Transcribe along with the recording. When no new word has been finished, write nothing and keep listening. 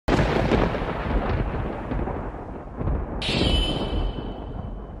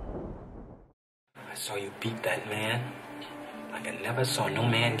saw you beat that man like I never saw no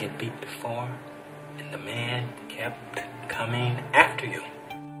man get beat before, and the man kept coming after you.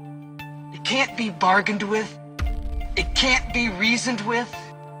 It can't be bargained with. It can't be reasoned with.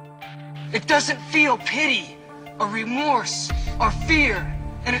 It doesn't feel pity or remorse or fear,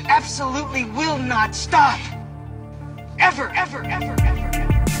 and it absolutely will not stop. Ever, ever, ever, ever,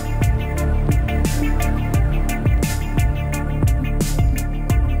 ever.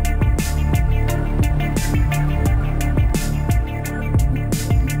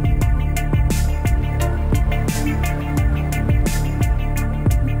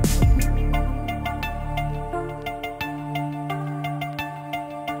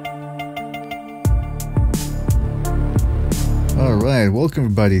 Alright, welcome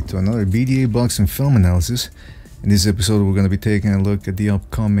everybody to another BDA Boxing Film Analysis. In this episode we're going to be taking a look at the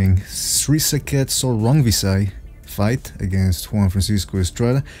upcoming Srisaket Sor Rungvisai fight against Juan Francisco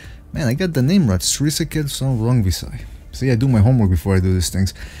Estrada. Man, I got the name right, Srisaket Sor Rungvisai. See, I do my homework before I do these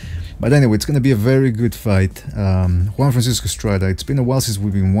things. But anyway, it's going to be a very good fight. Juan Francisco Estrada, it's been a while since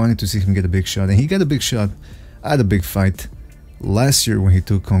we've been wanting to see him get a big shot, and he got a big shot at a big fight last year when he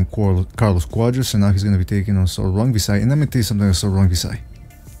took on Carlos Cuadras, and now he's going to be taking on Sor Rungvisai. And let me tell you something about Sor Rungvisai.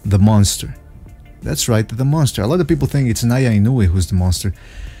 The monster. That's right, the monster. A lot of people think it's Naya Inoue who's the monster,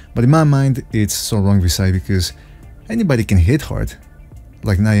 but in my mind it's Sor Rungvisai, because anybody can hit hard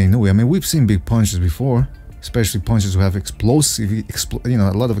like Naya Inoue. I mean, we've seen big punches before, especially punches who have a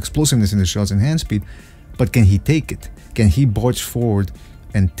lot of explosiveness in the shots and hand speed, but can he take it? Can he barge forward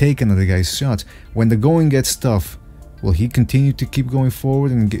and take another guy's shots? When the going gets tough, will he continue to keep going forward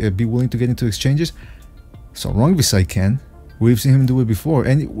and be willing to get into exchanges? So Rungvisai can. We've seen him do it before.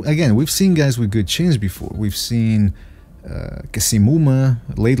 And again, we've seen guys with good chins before. We've seen Kasimuma.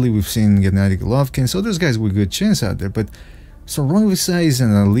 Lately, we've seen Gennady Golovkin. So there's guys with good chins out there. But so Rungvisai is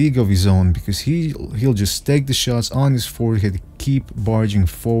in a league of his own, because he'll just take the shots on his forehead, keep barging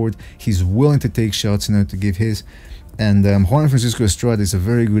forward. He's willing to take shots in order to give his. And Juan Francisco Estrada is a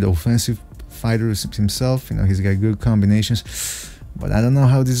very good offensive fighter himself. You know, he's got good combinations, but I don't know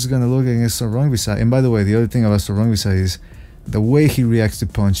how this is gonna look against Sor Rungvisai. And by the way, the other thing about Sor Rungvisai is the way he reacts to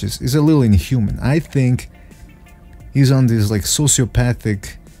punches is a little inhuman. I think he's on this like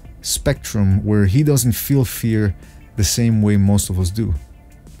sociopathic spectrum where he doesn't feel fear the same way most of us do,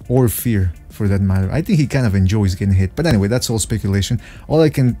 or fear for that matter. I think he kind of enjoys getting hit. But anyway, that's all speculation. All I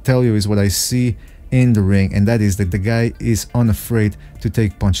can tell you is what I see in the ring, and that is that the guy is unafraid to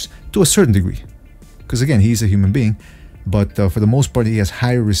take punches to a certain degree, because again, he's a human being, but for the most part he has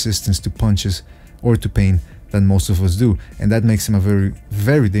higher resistance to punches or to pain than most of us do, and that makes him a very,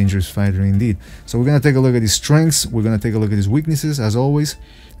 very dangerous fighter indeed. So we're going to take a look at his strengths, we're going to take a look at his weaknesses as always,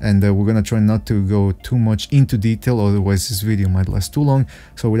 and we're going to try not to go too much into detail, otherwise this video might last too long.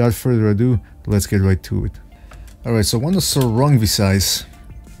 So without further ado, let's get right to it. Alright, so one of Sor Rungvisai's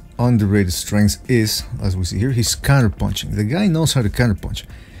underrated strengths is, as we see here, he's counterpunching. The guy knows how to counterpunch.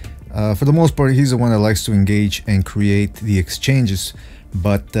 For the most part, he's the one that likes to engage and create the exchanges,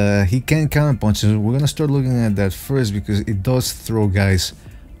 but he can counterpunch. And we're gonna start looking at that first, because it does throw guys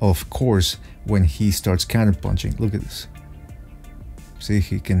off course when he starts counterpunching. Look at this. See,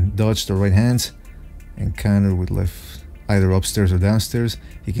 he can dodge the right hands and counter with left, either upstairs or downstairs.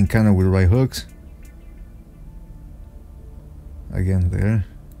 He can counter with right hooks. Again, there.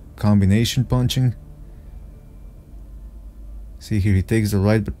 Combination punching. See here, he takes the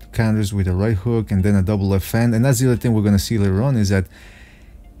right but counters with a right hook and then a double left hand. And that's the other thing we're going to see later on, is that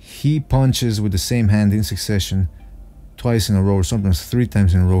he punches with the same hand in succession twice in a row, or sometimes 3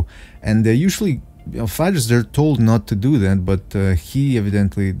 times in a row. And they're usually, fighters, they're told not to do that, but he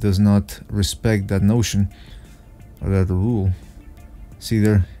evidently does not respect that notion or that rule. See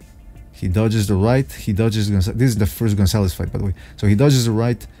there, he dodges the right, he dodges, this is the first Gonzalez fight, by the way. So he dodges the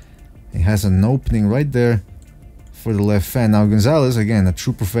right, he has an opening right there for the left hand. Now Gonzalez, again, a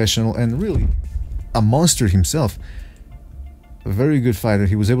true professional and really a monster himself. A very good fighter.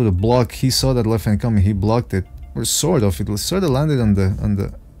 He was able to block. He saw that left hand coming. He blocked it, or sort of. It was sort of landed on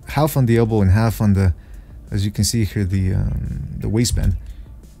the half on the elbow and half on the, as you can see here, the waistband.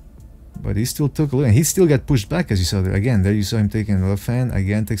 But he still took a look, and he still got pushed back, as you saw there. Again, there you saw him taking a left hand.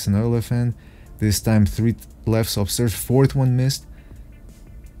 Again, takes another left hand. This time 3 lefts upstairs. 4th one missed.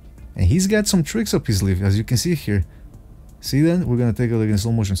 And he's got some tricks up his sleeve, as you can see here. See that? We're gonna take a look in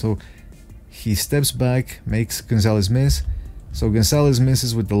slow motion. So he steps back, makes Gonzalez miss. So Gonzalez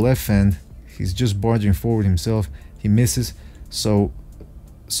misses with the left hand. He's just barging forward himself. He misses. So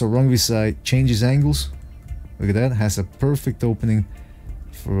Rungvisai changes angles. Look at that. Has a perfect opening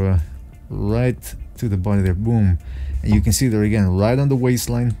for right to the body there. Boom. And you can see there again, right on the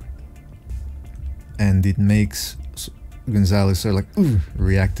waistline. and it makes Gonzalez sort of like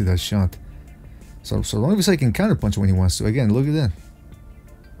react to that shot. So Rungvisai can counterpunch when he wants to. Again, look at that.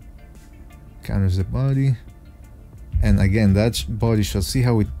 Counters the body. And again, that body shot, see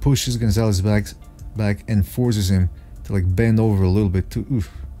how it pushes Gonzalez back and forces him to like bend over a little bit too.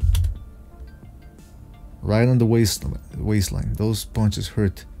 Right on the waistline. Those punches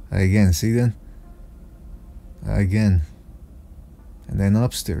hurt. Again, see that? Again. And then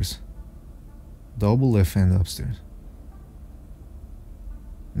upstairs. Double left hand upstairs.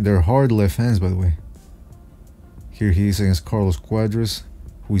 They're hard left hands, by the way. Here he is against Carlos Cuadras,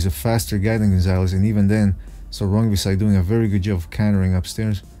 who is a faster guy than Gonzalez, and even then, Sor Rungvisai doing a very good job of countering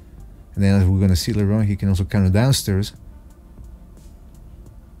upstairs. And then as we're gonna see later on, he can also counter downstairs.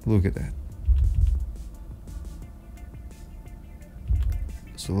 Look at that.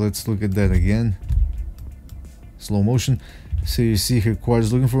 So let's look at that again. Slow motion. So you see here,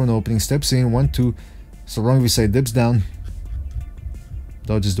 Cuadras looking for an opening, steps in, 1-2. Sor Rungvisai dips down,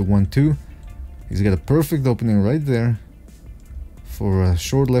 dodges the 1-2. He's got a perfect opening right there for a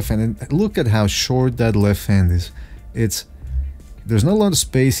short left hand. And look at how short that left hand is. There's not a lot of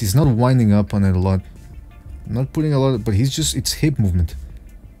space. He's not winding up on it a lot, not putting a lot of, but he's just, it's hip movement.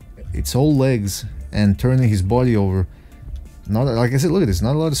 It's all legs and turning his body over. Not, like I said, look at this,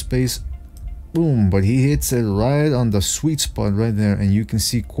 not a lot of space. Boom, but he hits it right on the sweet spot right there, and you can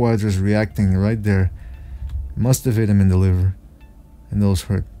see Cuadras reacting right there. Must have hit him in the liver, and those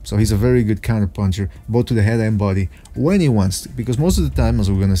hurt. So he's a very good counter puncher, both to the head and body, when he wants to, because most of the time,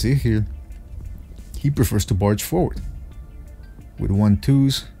 as we're gonna see here, he prefers to barge forward with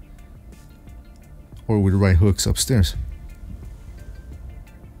 1-2s or with right hooks upstairs.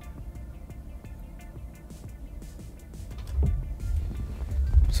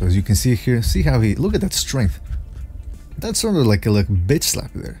 So as you can see here, see how he, look at that strength. That's sort of like a bitch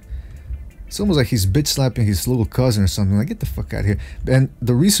slap there. It's almost like he's bitch slapping his little cousin or something. Like, get the fuck out of here. And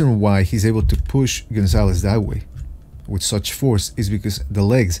the reason why he's able to push Gonzalez that way with such force is because the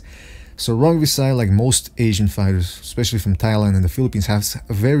legs. So Rungvisai, like most Asian fighters, especially from Thailand and the Philippines, has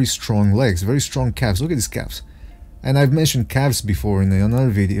very strong legs, very strong calves. Look at his calves. And I've mentioned calves before in another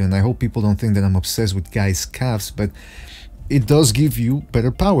video, and I hope people don't think that I'm obsessed with guys' calves, but it does give you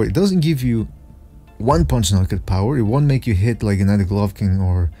better power. It doesn't give you one punch knockout power. It won't make you hit like another Golovkin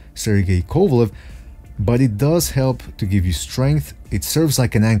or Sergey Kovalev, but it does help to give you strength. It serves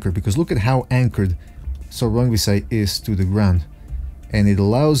like an anchor, because look at how anchored Sor Rungvisai is to the ground, and it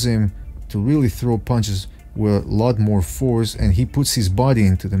allows him to really throw punches with a lot more force, and he puts his body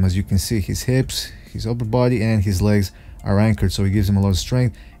into them. As you can see, his hips, his upper body and his legs are anchored, so he gives him a lot of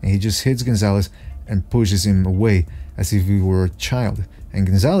strength, and he just hits Gonzalez and pushes him away as if he were a child. And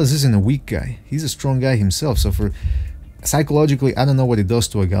Gonzalez isn't a weak guy, he's a strong guy himself. So for psychologically, I don't know what it does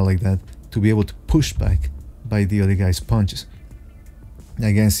to a guy like that to be able to push back by the other guy's punches.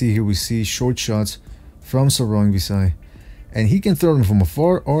 Again, see here, we see short shots from Sor Rungvisai, and he can throw them from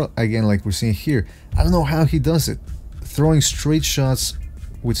afar, or again, like we're seeing here, I don't know how he does it, throwing straight shots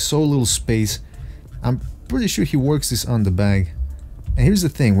with so little space. I'm pretty sure he works this on the bag. And here's the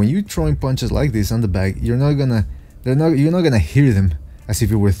thing, when you're throwing punches like this on the bag, you're not gonna hear them as if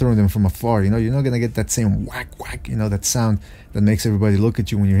you were throwing them from afar. You know, you're not gonna get that same whack whack, you know, that sound that makes everybody look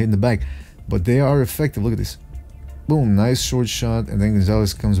at you when you're hitting the bag. But they are effective. Look at this. Boom, nice short shot, and then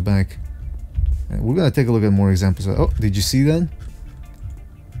Gonzalez comes back. And we're gonna take a look at more examples. Oh, did you see that?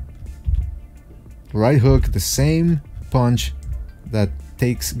 Right hook, the same punch that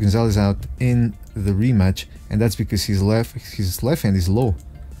takes Gonzalez out in the rematch, and that's because his left hand is low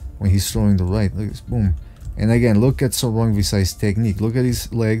when he's throwing the right. Look at this, boom. And again, look at Sor Rungvisai's technique. Look at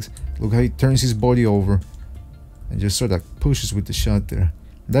his legs. Look how he turns his body over and just sort of pushes with the shot there.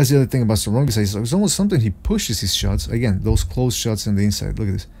 That's the other thing about Sor Rungvisai. It's almost something he pushes his shots. Again, those close shots on the inside. Look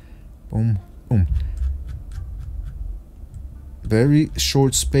at this. Boom, boom. Very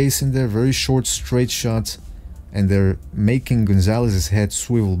short space in there. Very short straight shots. And they're making Gonzalez's head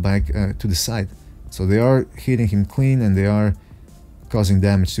swivel back to the side. So they are hitting him clean, and they are causing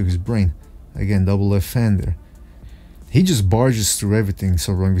damage to his brain. Again, double left hand there. He just barges through everything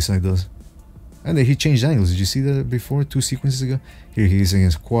Sor Rungvisai does. And then he changed angles. Did you see that before, 2 sequences ago? Here he is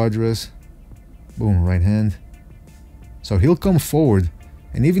against Cuadras. Boom, right hand. So he'll come forward,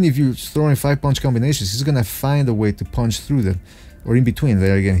 and even if you're throwing 5-punch combinations, he's gonna find a way to punch through that. Or in between.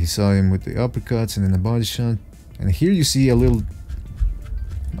 There again, he saw him with the uppercuts and then the body shot. And here you see a little,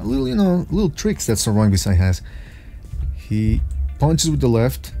 you know, little tricks that Sor Rungvisai has. He punches with the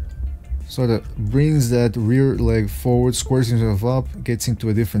left, sort of brings that rear leg forward, squares himself up, gets into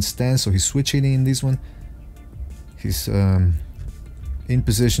a different stance. So he's switch hitting in this one. He's in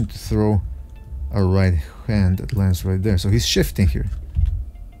position to throw a right hand that lands right there. So he's shifting here.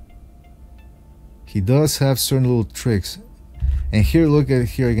 He does have certain little tricks. And here, look at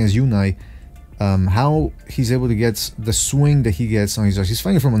here against Unai, how he's able to get the swing that he gets on his arms. He's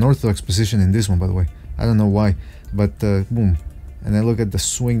fighting from an orthodox position in this one, by the way. I don't know why, but boom. And then look at the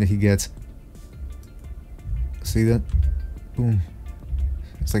swing that he gets. See that? Boom.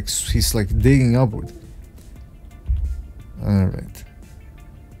 It's like he's like digging upward. Alright.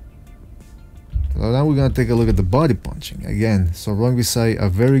 So now we're gonna take a look at the body punching. Again, so Rungvisai, a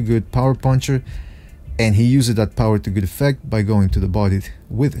very good power puncher, and he uses that power to good effect by going to the body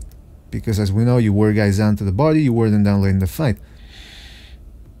with it. Because as we know, you wear guys down to the body, you wear them down late in the fight.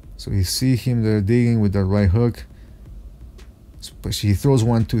 So you see him there digging with that right hook. But he throws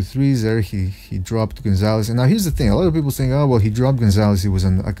 1, 2, 3s there. He dropped Gonzalez. And now here's the thing. A lot of people think, oh, well, he dropped Gonzalez. It was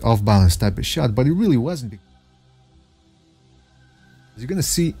an like, off-balance type of shot. But it really wasn't. As you're going to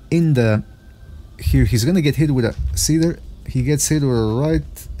see in the... Here, he's going to get hit with a... See there? He gets hit with a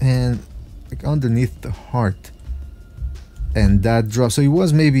right hand like underneath the heart. And that drops. So he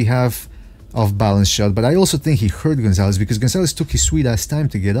was maybe half off-balance shot. But I also think he hurt Gonzalez because Gonzalez took his sweet-ass time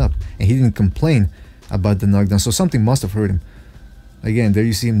to get up. And he didn't complain about the knockdown. So something must have hurt him. Again, there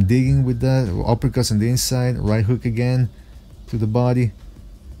you see him digging with that. Uppercuts on the inside. Right hook again to the body.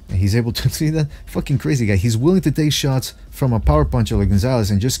 And he's able to see that. Fucking crazy guy. He's willing to take shots from a power puncher like Gonzalez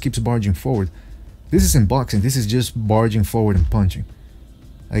and just keeps barging forward. This isn't boxing. This is just barging forward and punching.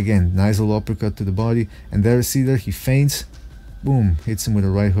 Again, nice little uppercut to the body. And there, see there, he feints. Boom. Hits him with a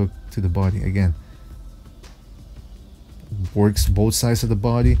right hook to the body. Again. Works both sides of the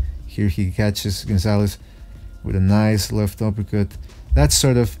body. Here he catches Gonzalez with a nice left uppercut. That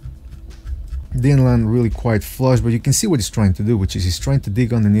sort of didn't land really quite flush, but you can see what he's trying to do, which is he's trying to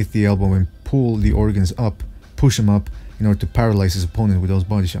dig underneath the elbow and pull the organs up, push him up in order to paralyze his opponent with those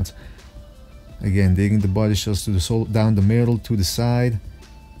body shots. Again, digging the body shots to the soul, down the middle, to the side.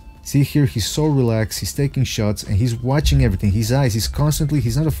 See here, he's so relaxed, he's taking shots, and he's watching everything. His eyes, he's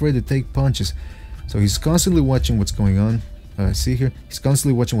not afraid to take punches. So he's constantly watching what's going on. See here, he's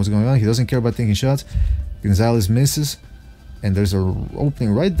constantly watching what's going on. He doesn't care about taking shots. Gonzalez misses, and there's an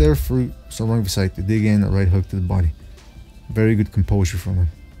opening right there for Sor Rungvisai to dig in, a right hook to the body. Very good composure from him.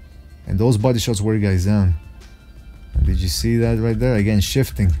 And those body shots wear guys down. And did you see that right there? Again,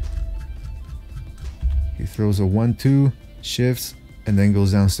 shifting. He throws a 1-2, shifts, and then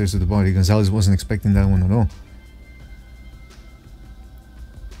goes downstairs to the body. Gonzalez wasn't expecting that one at all.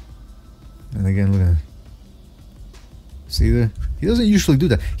 And again, look at that. See there? He doesn't usually do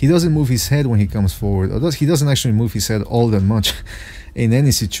that. He doesn't move his head when he comes forward. He doesn't actually move his head all that much in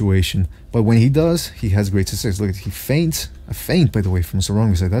any situation. But when he does, he has great success. Look, he feints. A feint, by the way, from Sor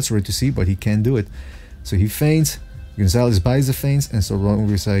Rungvisai. That's rare to see, but he can do it. So he feints. Gonzalez buys the feints, and Sor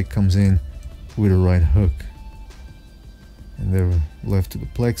Rungvisai comes in with a right hook. And they're left to the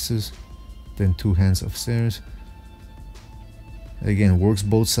plexus. Then 2 hands upstairs. Again, works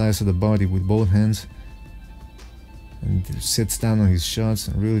both sides of the body with both hands. And sits down on his shots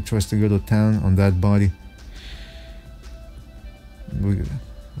and really tries to go to town on that body. Look at that.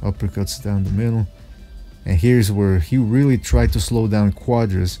 Uppercuts down the middle. And here's where he really tried to slow down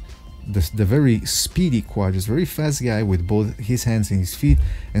Quadras. The very speedy Quadras. Very fast guy with both his hands and his feet.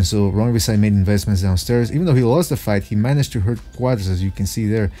 And so Rungvisai made investments downstairs. Even though he lost the fight, he managed to hurt Quadras, as you can see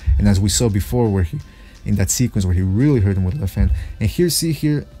there. And as we saw before, where he, in that sequence where he really hurt him with left hand. And here, see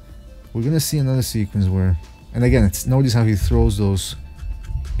here, we're gonna see another sequence where... And again, notice how he throws those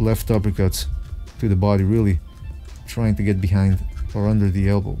left uppercuts to the body, really trying to get behind or under the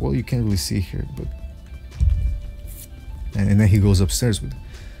elbow. Well, you can't really see here, but... And then he goes upstairs with it.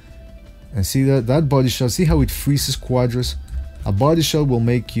 And see that body shot, see how it freezes Quadras? A body shot will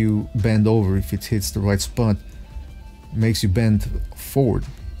make you bend over if it hits the right spot. It makes you bend forward.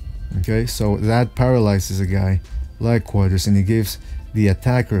 Okay, so that paralyzes a guy like Quadras, and it gives the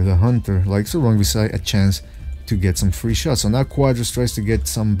attacker, the hunter, like Sor Rungvisai, a chance to get some free shots. So now Quadras tries to get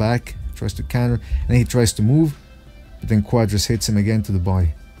some back, tries to counter, and then he tries to move, but then Quadras hits him again to the body.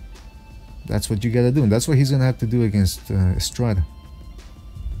 That's what you gotta do, and that's what he's gonna have to do against Estrada.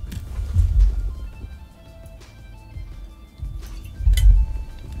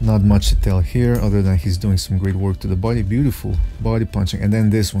 Not much to tell here, other than he's doing some great work to the body. Beautiful body punching, and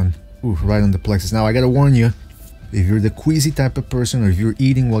then this one, ooh, right on the plexus. Now I gotta warn you, if you're the queasy type of person, or if you're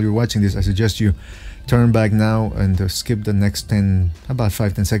eating while you're watching this, I suggest you turn back now and skip the next about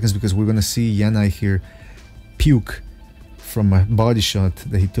 5-10 seconds, because we're gonna see Yanai here puke from a body shot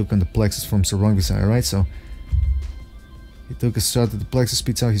that he took on the plexus from Sor Rungvisai. Alright, so he took a shot at the plexus,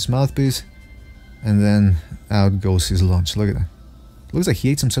 spits out his mouthpiece, and then out goes his lunch. Look at that. Looks like he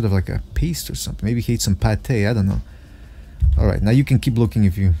ate some sort of like a paste or something. Maybe he ate some pate, I don't know. Alright, now you can keep looking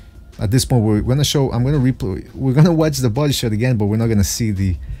if you... At this point, we're gonna show... I'm gonna replay... We're gonna watch the body shot again, but we're not gonna see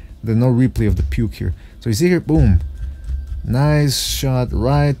the no replay of the puke here. So you see here, boom. Nice shot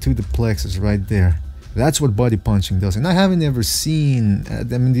right to the plexus, right there. That's what body punching does. And I haven't ever seen... I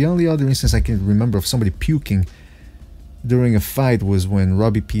mean, the only other instance I can remember of somebody puking during a fight was when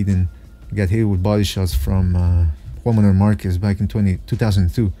Robbie Peden got hit with body shots from Juan Manuel Marquez back in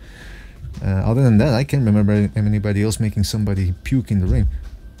 2002. Other than that, I can't remember anybody else making somebody puke in the ring.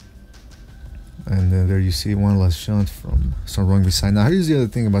 And there you see one last shot from Sor Rungvisai. Now here's the other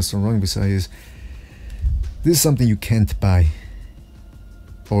thing about Sor Rungvisai is this is something you can't buy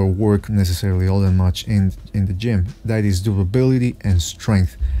or work necessarily all that much in the gym. That is durability and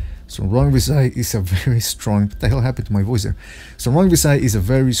strength. Sor Rungvisai is a very strong... What the hell happened to my voice there? Sor Rungvisai is a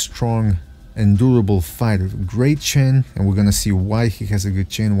very strong and durable fighter. Great chin, and we're gonna see why he has a good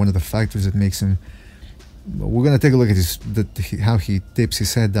chin. One of the factors that makes him... We're gonna take a look at how he tips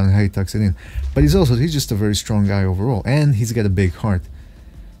his head down, how he tucks it in. But he's just a very strong guy overall, and he's got a big heart.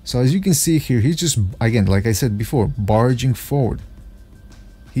 So as you can see here, he's just, again, like I said before, barging forward.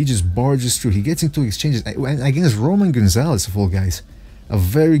 He just barges through. He gets into exchanges. And against Roman Gonzalez, of all guys, a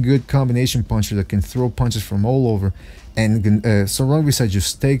very good combination puncher that can throw punches from all over. And Sor Rungvisai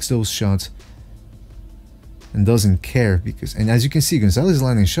just takes those shots and doesn't care. And as you can see, Gonzalez is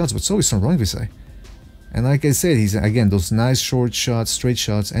landing shots, but so is Sor Rungvisai. And like I said, he's, again, those nice short shots, straight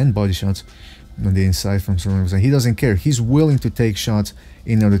shots, and body shots on the inside from Sor Rungvisai. He doesn't care. He's willing to take shots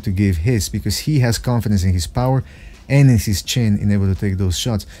in order to give his, because he has confidence in his power and in his chin in able to take those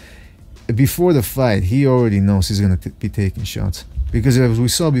shots. Before the fight, he already knows he's going to be taking shots, because as we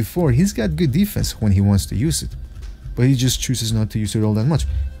saw before, he's got good defense when he wants to use it, but he just chooses not to use it all that much.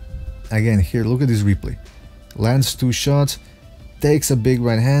 Again, here, look at this replay. Lands 2 shots, takes a big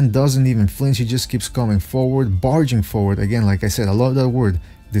right hand, doesn't even flinch, he just keeps coming forward, barging forward. Again, like I said, I love that word.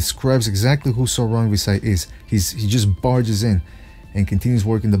 Describes exactly who Sor Rungvisai is. He just barges in and continues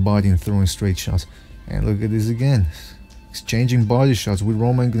working the body and throwing straight shots. And look at this again, exchanging body shots with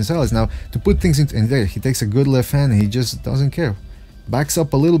Roman Gonzalez. Now, to put things in there, he takes a good left hand and he just doesn't care. Backs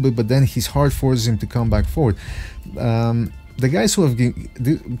up a little bit, but then his heart forces him to come back forward. The guys who have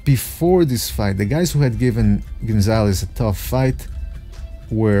before this fight, the guys who had given Gonzalez a tough fight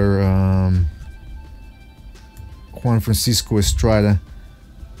were Juan Francisco Estrada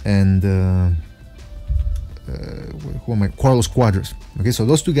and Carlos Cuadras. Okay, so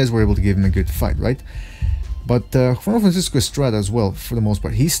those 2 guys were able to give him a good fight, right? But Juan Francisco Estrada as well, for the most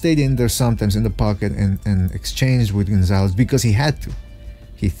part, he stayed in there sometimes in the pocket and exchanged with Gonzalez because he had to.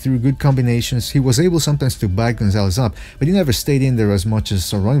 He threw good combinations. He was able sometimes to back Gonzalez up, but he never stayed in there as much as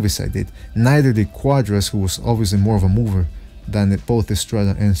Sor Rungvisai did. Neither did Cuadras, who was obviously more of a mover than both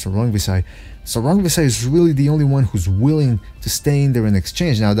Estrada and Sor Rungvisai. Sor Rungvisai is really the only one who's willing to stay in there and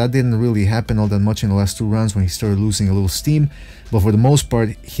exchange. Now, that didn't really happen all that much in the last 2 rounds when he started losing a little steam, but for the most part,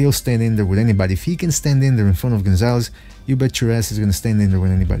 he'll stand in there with anybody. If he can stand in there in front of Gonzalez, you bet your ass he's going to stand in there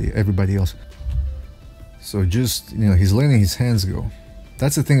with everybody else. So just, you know, he's letting his hands go.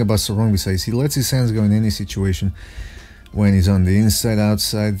 That's the thing about Sor Rungvisai, is he lets his hands go in any situation when he's on the inside,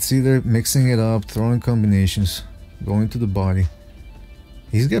 outside. It's either mixing it up, throwing combinations, going to the body.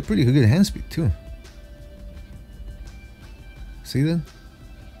 He's got pretty good hand speed too. See that?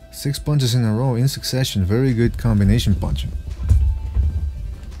 6 punches in a row in succession. Very good combination punching.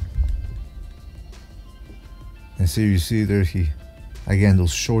 And so you see there, again,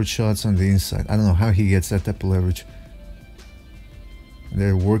 those short shots on the inside. I don't know how he gets that type of leverage.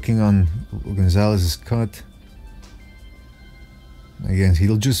 They're working on Gonzalez's cut. Again,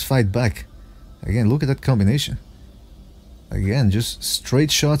 he'll just fight back. Again, look at that combination. Again, just straight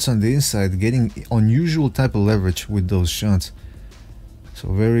shots on the inside, getting unusual type of leverage with those shots.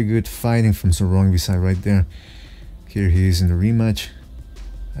 So very good fighting from Sor Rungvisai right there. Here he is in the rematch.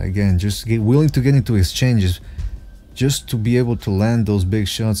 Again, just willing to get into exchanges just to be able to land those big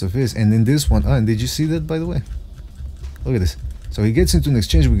shots of his. And in this one, and did you see that, by the way? Look at this. So he gets into an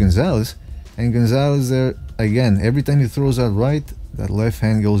exchange with Gonzalez, and Gonzalez there, again, every time he throws that right, that left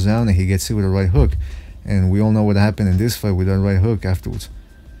hand goes down and he gets hit with a right hook. And we all know what happened in this fight with that right hook afterwards.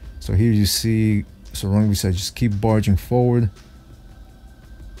 So here you see Sor Rungvisai just keep barging forward.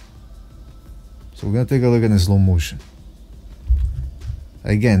 So we're going to take a look at the slow motion.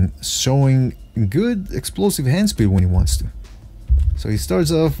 Again, showing good explosive hand speed when he wants to. So he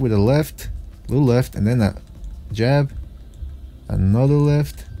starts off with a left, little left, and then a jab, another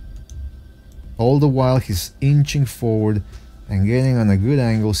left. All the while he's inching forward and getting on a good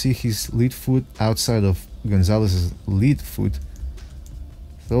angle. See his lead foot outside of Gonzalez's lead foot.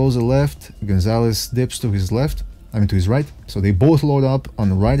 throws a left, Gonzalez dips to his left, to his right. So they both load up on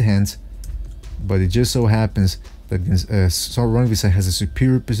the right hands, but it just so happens that Sor Rungvisai has a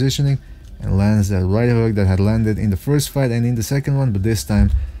superior positioning and lands that right hook that had landed in the first fight and in the second one, but this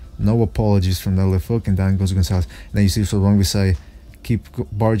time no apologies from that left hook, and down goes Gonzalez. And then you see Sor Rungvisai keep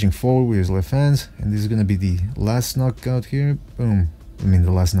barging forward with his left hands, and this is gonna be the last knockout here. Boom. I mean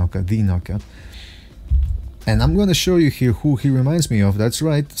the last knockout, the knockout. And I'm gonna show you here who he reminds me of. That's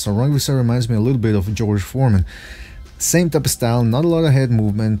right, Sor Rungvisai reminds me a little bit of George Foreman. Same type of style, not a lot of head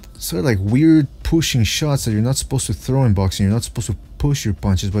movement, sort of like weird pushing shots that you're not supposed to throw in boxing. You're not supposed to push your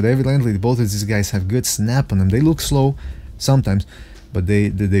punches, but evidently both of these guys have good snap on them. They look slow sometimes, but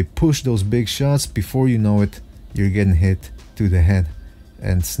they push those big shots. Before you know it, you're getting hit to the head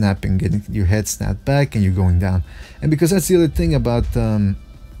and snapping, getting your head snapped back, and you're going down. And because that's the other thing about Sor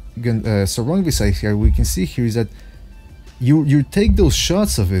Rungvisai here, we can see here is that you take those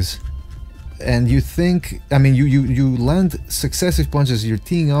shots of his, and you think, I mean, you land successive punches. You're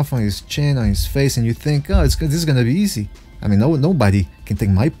teeing off on his chin, on his face, and you think, oh, this is gonna be easy. I mean, nobody can take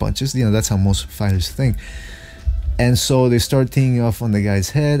my punches. You know, that's how most fighters think. And so they start teeing off on the guy's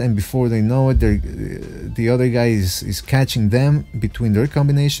head, and before they know it, the other guy is catching them between their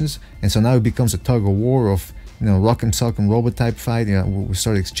combinations, and so now it becomes a tug of war of, you know, rock'em sock'em robot type fight. You know, we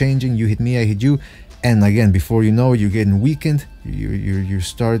start exchanging. You hit me, I hit you. And again, before you know it, you're getting weakened. You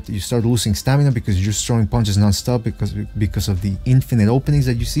start losing stamina because you're just throwing punches non-stop because of the infinite openings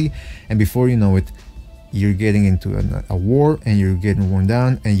that you see. And before you know it, you're getting into a war, and you're getting worn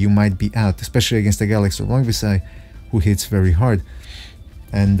down, and you might be out. Especially against a guy like Sor Rungvisai, who hits very hard.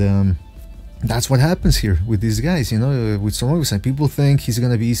 And that's what happens here with these guys. You know, with Sor Rungvisai, people think he's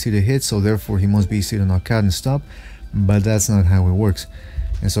gonna be easy to hit, so therefore he must be easy to knock out and stop. But that's not how it works.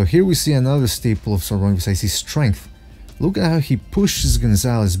 And so here we see another staple of Sor Rungvisai, his strength. Look at how he pushes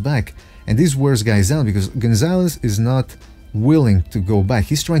Gonzalez back. And this wears guys down because Gonzalez is not willing to go back.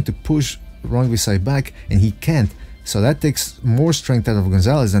 He's trying to push Rungvisai back, and he can't. So that takes more strength out of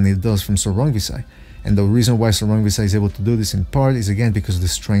Gonzalez than it does from Sor Rungvisai. And the reason why Sor Rungvisai is able to do this in part is again because of the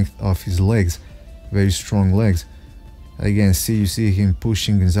strength of his legs. Very strong legs. Again, you see him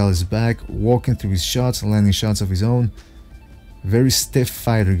pushing Gonzalez back, walking through his shots, landing shots of his own. Very stiff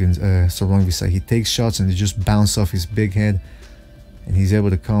fighter, Sor Rungvisai. He takes shots and they just bounce off his big head, and he's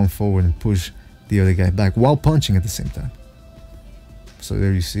able to come forward and push the other guy back while punching at the same time. So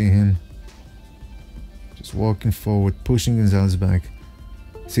there you see him just walking forward, pushing Gonzalez back.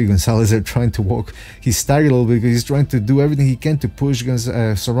 See Gonzalez there trying to walk. He's staggered a little bit because he's trying to do everything he can to push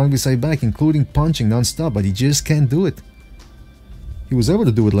Sor Rungvisai back, including punching non-stop, but he just can't do it. He was able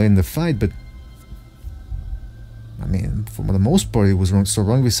to do it late in the fight, but I mean, for the most part, it was Sor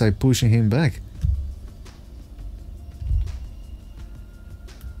Rungvisai pushing him back.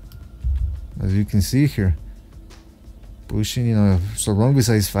 As you can see here, pushing, you know, Sor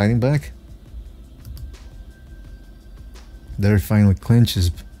Rungvisai is fighting back. There it finally clinches.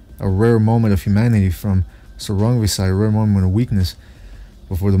 A rare moment of humanity from Sor Rungvisai, a rare moment of weakness.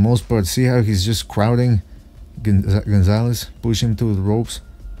 But for the most part, see how he's just crowding Gonzalez, pushing him to the ropes,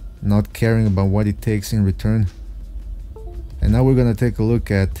 not caring about what it takes in return. And now we're gonna take a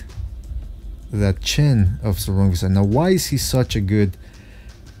look at that chin of Sor Rungvisai. Now, why is he such a good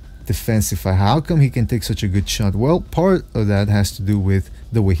defensive fighter? How come he can take such a good shot? Well, part of that has to do with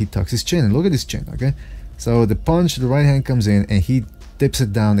the way he tucks his chin. And look at his chin, okay? So the punch, the right hand comes in, and he dips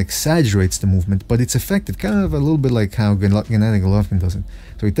it down, exaggerates the movement, but it's effective. Kind of a little bit like how Golovkin does it.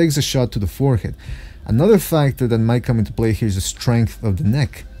 So he takes a shot to the forehead. Another factor that might come into play here is the strength of the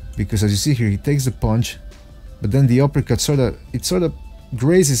neck, because as you see here, he takes the punch, but then the uppercut sort of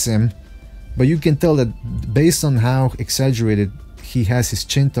grazes him, but you can tell that based on how exaggerated he has his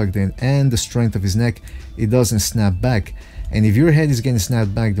chin tucked in and the strength of his neck, it doesn't snap back. And if your head is getting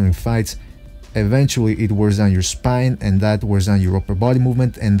snapped back during fights, eventually it wears down your spine, and that wears down your upper body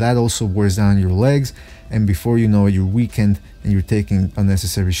movement, and that also wears down your legs, and before you know it, you're weakened and you're taking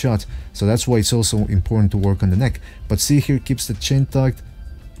unnecessary shots. So that's why it's also important to work on the neck. But see here, keeps the chin tucked,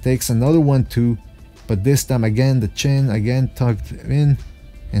 takes another one too, but this time again the chin again tucked in,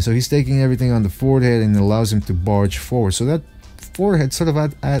 and so he's taking everything on the forehead, and it allows him to barge forward. So that forehead sort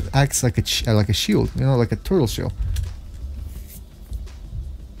of acts like a shield, you know, like a turtle shell.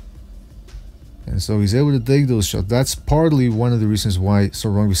 And so he's able to take those shots. That's partly one of the reasons why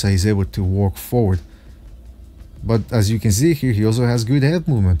Sor Rungvisai is able to walk forward. But as you can see here, he also has good head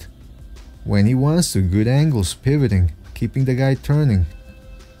movement when he wants to. Good angles, pivoting, keeping the guy turning,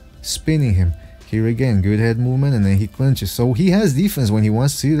 spinning him. Here again, good head movement, and then he clinches. So he has defense when he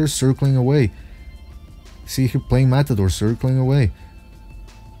wants to. See, they're circling away. See here, playing Matador, circling away.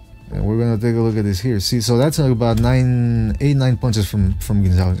 And we're gonna take a look at this here. See, so that's about 8-9 punches from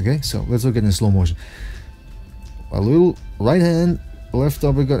Gonzalez. Okay, so let's look at it in slow motion. A little right hand, left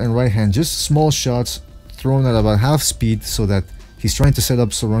uppercut, and right hand, just small shots thrown at about half speed, so that he's trying to set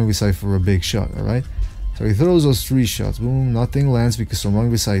up Sor Rungvisai for a big shot. All right, so he throws those 3 shots. Boom, nothing lands because Sor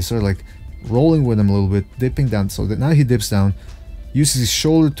Rungvisai is sort of like rolling with him a little bit, dipping down. So that now he dips down, uses his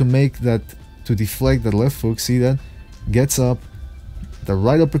shoulder to make that, to deflect that left hook. See that? Gets up. The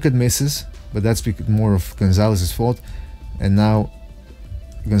right uppercut misses, but that's more of Gonzalez's fault. And now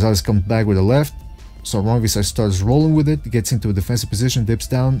Gonzalez comes back with a left. So Rungvisai starts rolling with it, gets into a defensive position, dips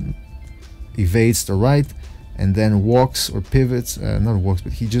down, evades the right, and then walks or pivots. Not walks,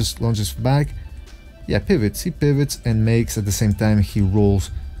 but he just launches back. Yeah, pivots. He pivots and makes, at the same time, he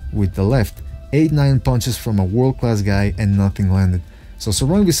rolls with the left. 8-9 punches from a world-class guy and nothing landed. So Sor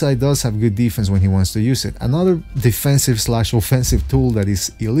Rungvisai does have good defense when he wants to use it. Another defensive/offensive tool that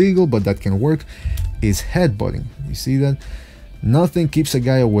is illegal but that can work is headbutting. You see that? Nothing keeps a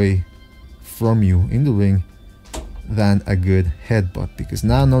guy away from you in the ring than a good headbutt, because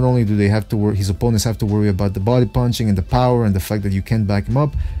now not only do they have to worry, his opponents have to worry about the body punching and the power and the fact that you can't back him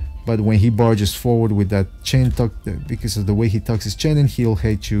up, but when he barges forward with that chin tuck, because of the way he tucks his chin in, he'll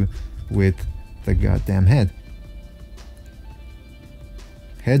hit you with the goddamn head.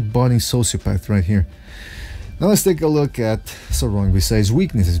 Headbutting sociopath right here. Now let's take a look at Sor Rungvisai's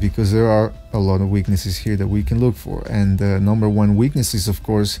weaknesses, because there are a lot of weaknesses here that we can look for. And number one weakness is, of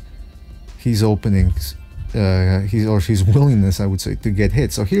course, his openings, his willingness, I would say, to get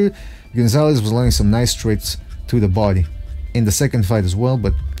hit. So here, Gonzalez was landing some nice straights to the body in the second fight as well,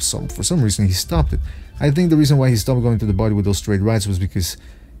 but for some reason he stopped it. I think the reason why he stopped going to the body with those straight rights was because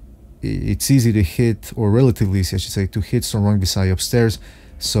it's easy to hit, or relatively easy, I should say, to hit Sor Rungvisai upstairs.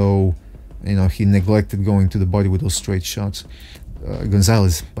 So, you know, he neglected going to the body with those straight shots.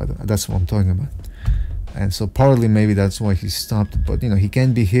 Gonzalez, but that's what I'm talking about. And so partly maybe that's why he stopped. But, you know, he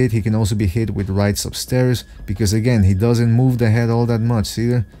can be hit. He can also be hit with rights upstairs, because, again, he doesn't move the head all that much. See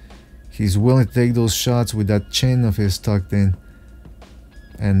there? He's willing to take those shots with that chin of his tucked in.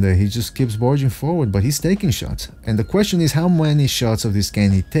 And he just keeps barging forward, but he's taking shots. And the question is, how many shots of this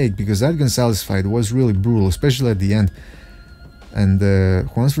can he take? Because that Gonzalez fight was really brutal, especially at the end. And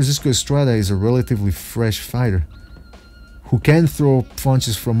Juan Francisco Estrada is a relatively fresh fighter who can throw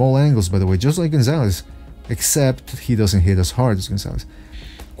punches from all angles, by the way, just like Gonzalez, except he doesn't hit as hard as Gonzalez.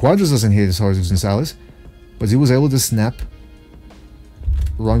 Cuadras doesn't hit as hard as Gonzalez, but he was able to snap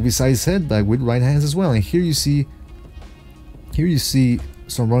Rungvisai's head back with right hands as well. And here you see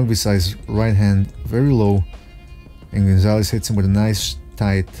Sor Rungvisai's right hand very low, and Gonzalez hits him with a nice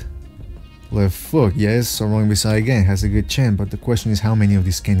tight left hook. Yes, Sor Rungvisai again has a good chin, but the question is, how many of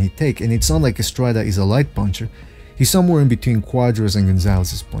these can he take? And it's not like Estrada is a light puncher. He's somewhere in between Cuadras and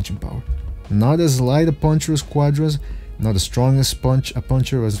Gonzalez's punching power. Not as light a puncher as Cuadras, not as strong as a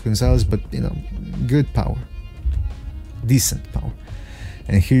puncher as Gonzalez, but, you know, good power, decent power.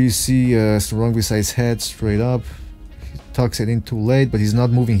 And here you see Sor Rungvisai's head straight up. He tucks it in too late, but he's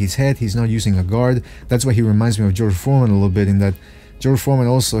not moving his head. He's not using a guard. That's why he reminds me of George Foreman a little bit, in that George Foreman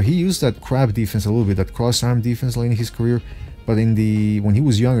also, he used that crab defense a little bit, that cross-arm defense late in his career, but when he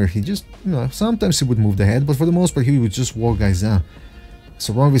was younger, he just, you know, sometimes he would move the head, but for the most part, he would just walk guys down.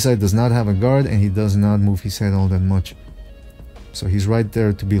 So Rungvisai does not have a guard, and he does not move his head all that much. So he's right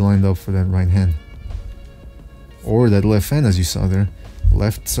there to be lined up for that right hand. Or that left hand, as you saw there.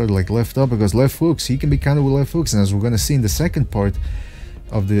 Left, sort of like left up, because left hooks, he can be countered with left hooks, and as we're going to see in the second part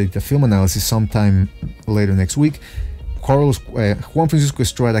of the film analysis sometime later next week, Juan Francisco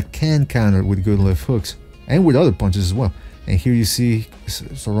Estrada can counter with good left hooks and with other punches as well. And here you see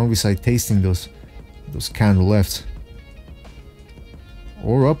Sor Rungvisai tasting those counter lefts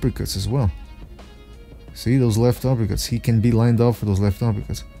or uppercuts as well. See those left uppercuts? He can be lined up for those left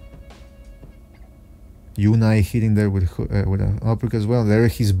uppercuts. Unai hitting there with an uppercut as well. There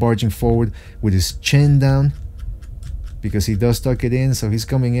he's barging forward with his chin down, because he does tuck it in. So he's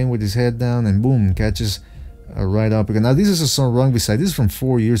coming in with his head down, and boom, catches a right uppercut. Now this is a Sor Rungvisai. This is from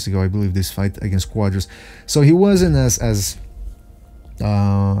 4 years ago, I believe, this fight against Cuadras. So he wasn't as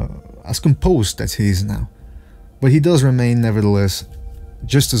composed as he is now, but he does remain nevertheless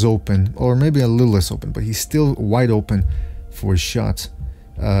just as open, or maybe a little less open, but he's still wide open for shots.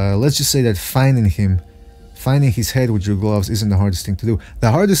 Let's just say that finding his head with your gloves isn't the hardest thing to do.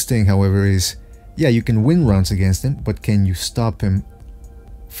 The hardest thing, however, is, yeah, you can win rounds against him, but can you stop him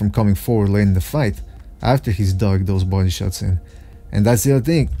from coming forward late in the fight after he's dug those body shots in? And that's the other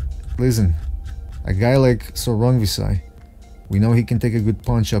thing. Listen, a guy like Sor Rungvisai, we know he can take a good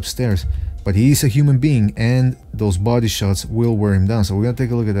punch upstairs, But he is a human being, and those body shots will wear him down. So we're gonna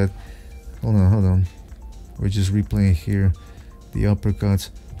take a look at that. Hold on. We're just replaying here the uppercuts.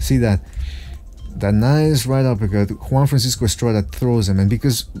 See that nice right uppercut. Juan Francisco Estrada throws him, and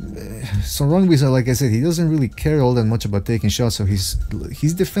because Sor Rungvisai, like I said, he doesn't really care all that much about taking shots, so his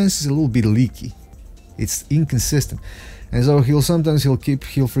defense is a little bit leaky. It's inconsistent, and so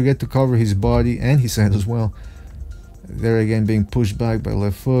he'll forget to cover his body and his head as well. There again, being pushed back by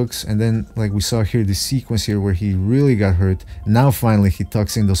left hooks, and then like we saw here, the sequence here where he really got hurt. Now finally he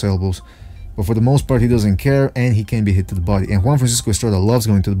tucks in those elbows, but for the most part he doesn't care, and he can be hit to the body. And Juan Francisco Estrada loves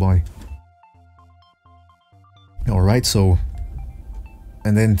going to the body. Alright, so,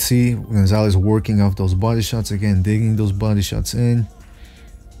 and then see Gonzalez working off those body shots again, digging those body shots in.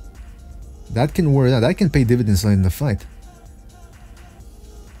 That can work out. That can pay dividends late in the fight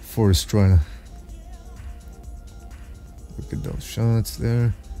for Estrada. Look at those shots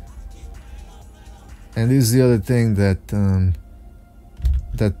there. And this is the other thing that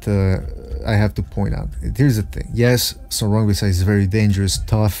I have to point out. Here's the thing. Yes, Sor Rungvisai is very dangerous,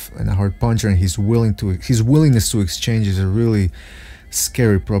 tough, and a hard puncher, and his willingness to exchange is a really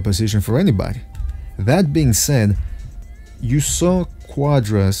scary proposition for anybody. That being said, you saw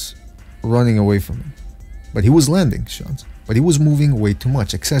Cuadras running away from him, but he was landing shots, but he was moving way too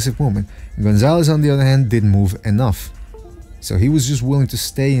much, excessive movement. Gonzalez, on the other hand, didn't move enough, so he was just willing to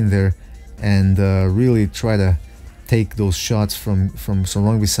stay in there and really try to take those shots from Sor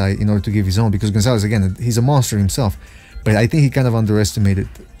Rungvisai in order to give his own, because Gonzalez, again, he's a monster himself, but I think he kind of underestimated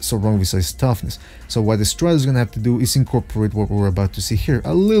Sor Rungvisai's toughness. So what Estrada is going to have to do is incorporate what we're about to see here,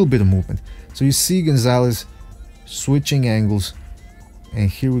 a little bit of movement. So you see Gonzalez switching angles, and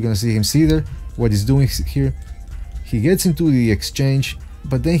here we're going to see him. See there what he's doing here? He gets into the exchange,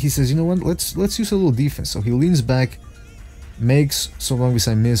 but then he says, you know what, let's use a little defense. So he leans back, makes Sor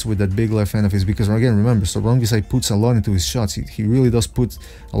Rungvisai miss with that big left hand of his, because again, remember, Sor Rungvisai puts a lot into his shots. He really does put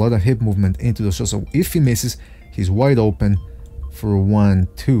a lot of hip movement into those shots. So if he misses, he's wide open for a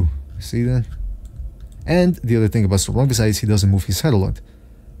 1-2. See that? And the other thing about Sor Rungvisai is he doesn't move his head a lot,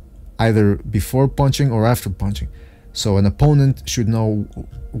 either before punching or after punching. So an opponent should know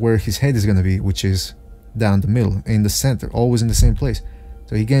where his head is going to be, which is down the middle, in the center, always in the same place.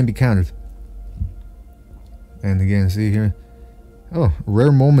 So he can be countered. And again, see here. Oh,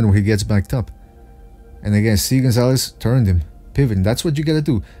 rare moment where he gets backed up. And again, see Gonzalez turned him, pivoting. That's what you gotta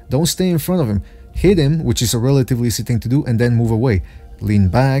do. Don't stay in front of him. Hit him, which is a relatively easy thing to do, and then move away. Lean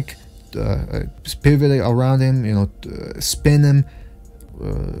back, pivot around him, you know, spin him,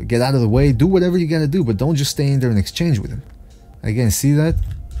 get out of the way, do whatever you gotta do, but don't just stay in there and exchange with him. Again, see that?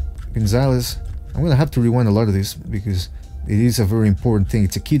 Gonzalez, I'm gonna have to rewind a lot of this because it is a very important thing.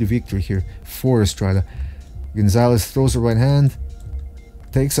 It's a key to victory here for Estrada. Gonzalez throws the right hand,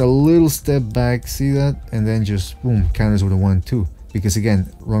 takes a little step back, see that? And then just, boom, counters with a 1-2. Because again,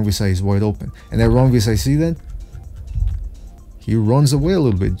 Rungvisai is wide open. And then Rungvisai, see that? He runs away a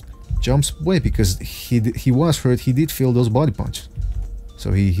little bit, jumps away because he was hurt. He did feel those body punches.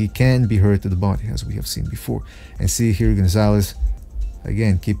 So he can be hurt to the body, as we have seen before. And see here Gonzalez,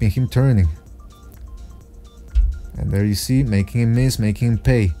 again, keeping him turning. And there you see, making him miss, making him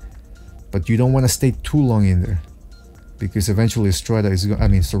pay. But you don't want to stay too long in there, because eventually Sor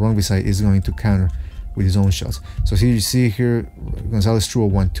Rungvisai is going to counter with his own shots. So here you see here, Gonzalez threw a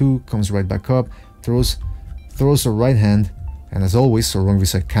 1-2, comes right back up, throws a right hand, and as always, Sor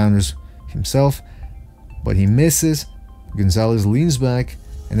Rungvisai counters himself, but he misses. Gonzalez leans back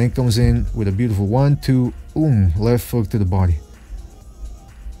and then comes in with a beautiful 1-2, boom, left hook to the body.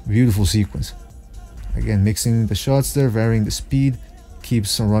 Beautiful sequence. Again, mixing the shots there, varying the speed,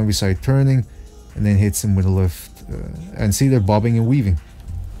 keeps Sor Rungvisai turning, and then hits him with a left. And see, they're bobbing and weaving.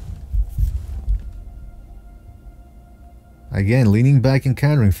 Again, leaning back and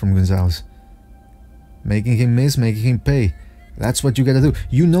countering from Gonzalez, making him miss, making him pay. That's what you gotta do.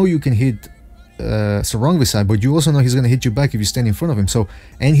 You know you can hit Sor Rungvisai, but you also know he's gonna hit you back if you stand in front of him. So,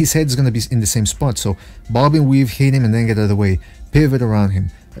 and his head is gonna be in the same spot. So, bob and weave, hit him, and then get out of the way. Pivot around him,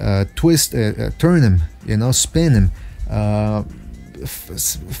 twist, turn him, you know, spin him,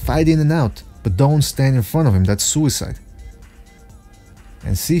 fight in and out, but don't stand in front of him. That's suicide.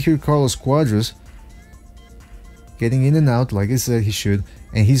 And see here Carlos Cuadras getting in and out like I said he should,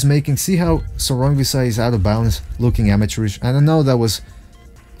 and he's making, see how Sor Rungvisai is out of balance, looking amateurish. I don't know, that was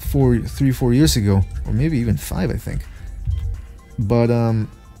 3-4 years ago, or maybe even 5, I think. But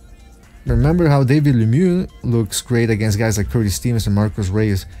remember how David Lemieux looks great against guys like Curtis Stevens and Marcos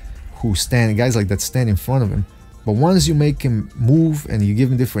Reyes, who guys like that stand in front of him. But once you make him move and you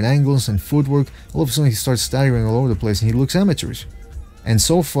give him different angles and footwork, all of a sudden he starts staggering all over the place and he looks amateurish. And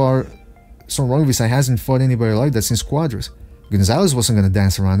so far, Sor Rungvisai hasn't fought anybody like that since Quadras. Gonzalez wasn't going to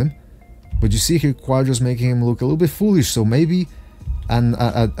dance around him. But you see here Quadras making him look a little bit foolish, so maybe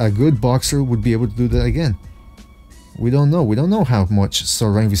a good boxer would be able to do that again. We don't know. We don't know how much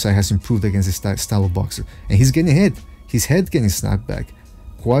Sor Rungvisai has improved against his style of boxer. And he's getting hit. His head getting snapped back.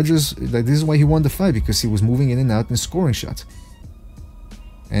 Quadras, this is why he won the fight, because he was moving in and out and scoring shots.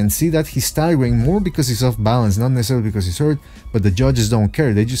 And see that he's staggering more because he's off balance, not necessarily because he's hurt, but the judges don't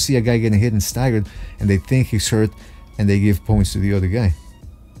care. They just see a guy getting hit and staggered, and they think he's hurt, and they give points to the other guy.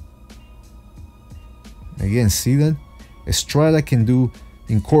 Again, see that? Estrada can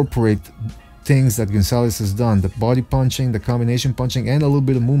incorporate things that Gonzalez has done, the body punching, the combination punching, and a little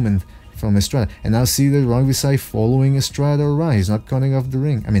bit of movement from Estrada. And now see that Rungvisai following Estrada around. He's not cutting off the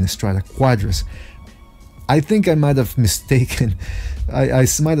ring. I mean, Estrada, Quadras. I think I might have mistaken. I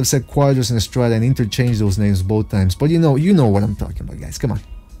might have said Quadras and Estrada and interchanged those names both times. But you know what I'm talking about, guys. Come on.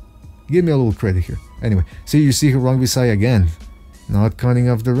 Give me a little credit here. Anyway, you see Rungvisai again. Not cutting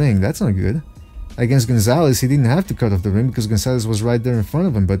off the ring. That's not good. Against Gonzalez, he didn't have to cut off the ring because Gonzalez was right there in front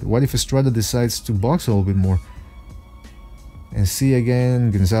of him. But what if Estrada decides to box a little bit more? And see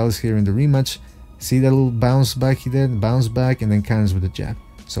again, Gonzalez here in the rematch. See that little bounce back he did? Bounce back and then counters with a jab.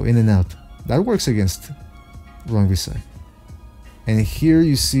 So in and out. That works against Rungvisai. And here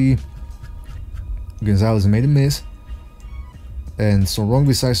you see Gonzalez made a miss. And so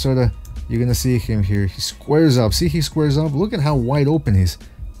Rungvisai sorta, you're gonna see him here. He squares up. See, he squares up. Look at how wide open he is.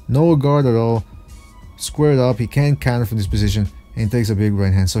 No guard at all. Squared up. He can't counter from this position. And he takes a big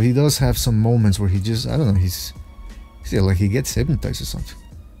right hand. So he does have some moments where he just, I don't know, he's like he gets hypnotized or something.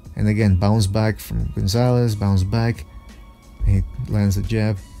 And again, bounce back from Gonzalez. Bounce back. And he lands a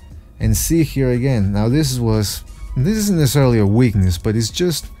jab. And see here again. Now this isn't necessarily a weakness, but it's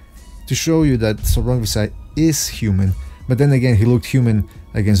just to show you that Sor Rungvisai is human. But then again, he looked human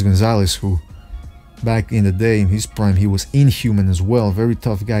against Gonzalez, who back in the day, in his prime, he was inhuman as well. Very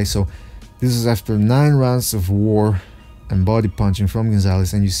tough guy. So this is after 9 rounds of war and body punching from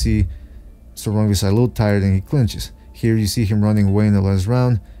Gonzalez. And you see Sor Rungvisai a little tired and he clinches. Here you see him running away in the last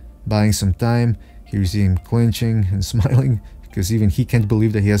round, buying some time. Here you see him clinching and smiling, because even he can't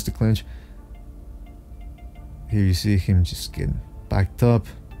believe that he has to clinch. Here you see him just getting backed up.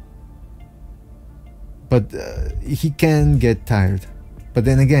 But he can get tired. But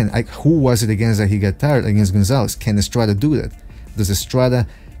then again, who was it against that he got tired? Against Gonzalez. Can Estrada do that? Is Estrada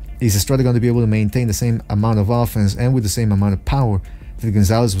going to be able to maintain the same amount of offense and with the same amount of power that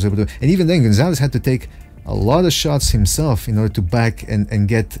Gonzalez was able to? And even then, Gonzalez had to take a lot of shots himself in order to back and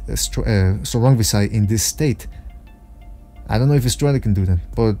get Sor Rungvisai in this state. I don't know if Estrada can do that,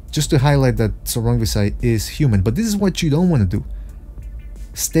 but just to highlight that Sor Rungvisai is human. But this is what you don't want to do.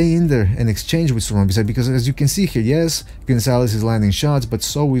 Stay in there and exchange with Sor Rungvisai, because as you can see here, yes, Gonzalez is landing shots, but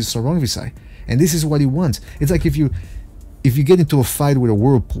so is Sor Rungvisai. And this is what he wants. It's like if you get into a fight with a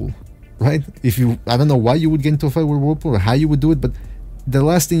whirlpool, right? I don't know why you would get into a fight with a whirlpool or how you would do it, but the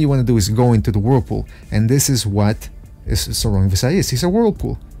last thing you want to do is go into the whirlpool. And this is what Sor Rungvisai is. He's a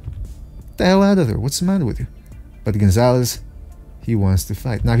whirlpool. Get the hell out of there. What's the matter with you? But Gonzalez, he wants to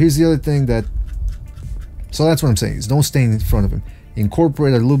fight. Now here's the other thing so that's what I'm saying, is don't stay in front of him.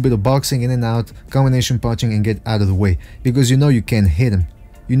 Incorporate a little bit of boxing in and out, combination punching, and get out of the way. Because you know you can hit him.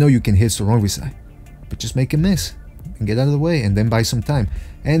 You know you can hit Sor Rungvisai. But just make him miss and get out of the way and then buy some time.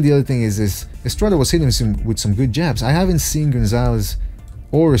 And the other thing is Estrada was hitting him with some good jabs. I haven't seen Gonzalez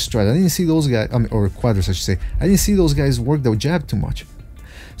or Estrada. I didn't see those guys, or Quadras I should say. I didn't see those guys work the jab too much.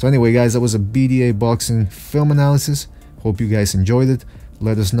 So anyway guys, that was a BDA Boxing film analysis. Hope you guys enjoyed it.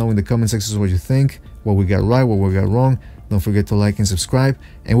 Let us know in the comment sections what you think, what we got right, what we got wrong. Don't forget to like and subscribe,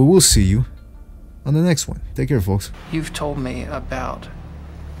 and we will see you on the next one. Take care, folks. You've told me about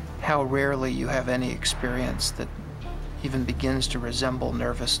how rarely you have any experience that even begins to resemble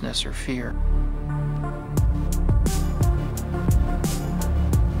nervousness or fear.